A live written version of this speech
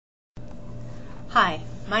Hi,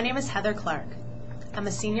 my name is Heather Clark. I'm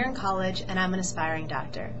a senior in college and I'm an aspiring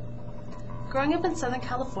doctor. Growing up in Southern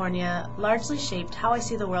California largely shaped how I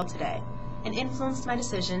see the world today and influenced my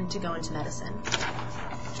decision to go into medicine.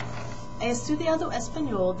 He estudiado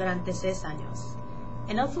español durante 6 años.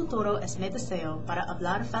 En el futuro es mi deseo para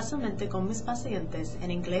hablar fácilmente con mis pacientes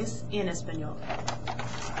en inglés y en español.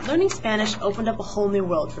 Learning Spanish opened up a whole new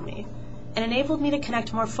world for me and enabled me to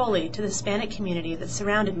connect more fully to the Hispanic community that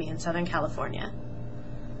surrounded me in Southern California.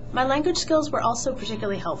 My language skills were also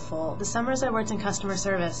particularly helpful the summers I worked in customer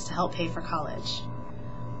service to help pay for college.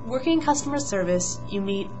 Working in customer service, you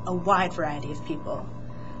meet a wide variety of people.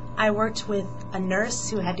 I worked with a nurse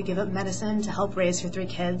who had to give up medicine to help raise her 3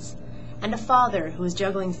 kids, and a father who was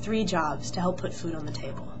juggling 3 jobs to help put food on the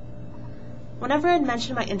table. Whenever I'd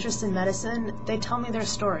mention my interest in medicine, they'd tell me their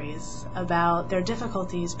stories about their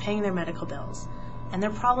difficulties paying their medical bills and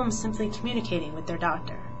their problems simply communicating with their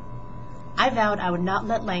doctor. I vowed I would not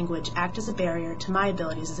let language act as a barrier to my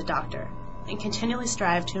abilities as a doctor and continually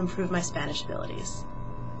strive to improve my Spanish abilities.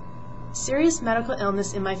 Serious medical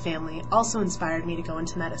illness in my family also inspired me to go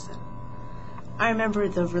into medicine. I remember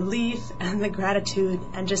the relief and the gratitude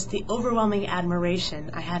and just the overwhelming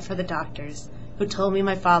admiration I had for the doctors who told me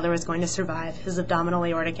my father was going to survive his abdominal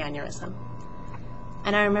aortic aneurysm.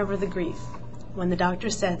 And I remember the grief when the doctor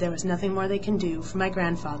said there was nothing more they can do for my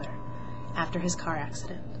grandfather after his car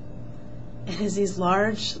accident. It is these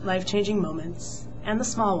large, life-changing moments, and the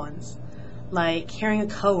small ones, like hearing a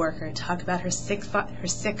coworker talk about her sick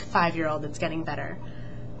 5-year-old that's getting better,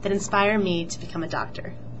 that inspire me to become a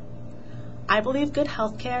doctor. I believe good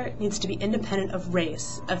healthcare needs to be independent of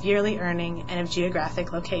race, of yearly earning, and of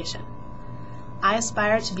geographic location. I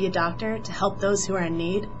aspire to be a doctor to help those who are in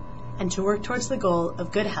need and to work towards the goal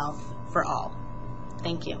of good health for all.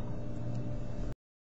 Thank you.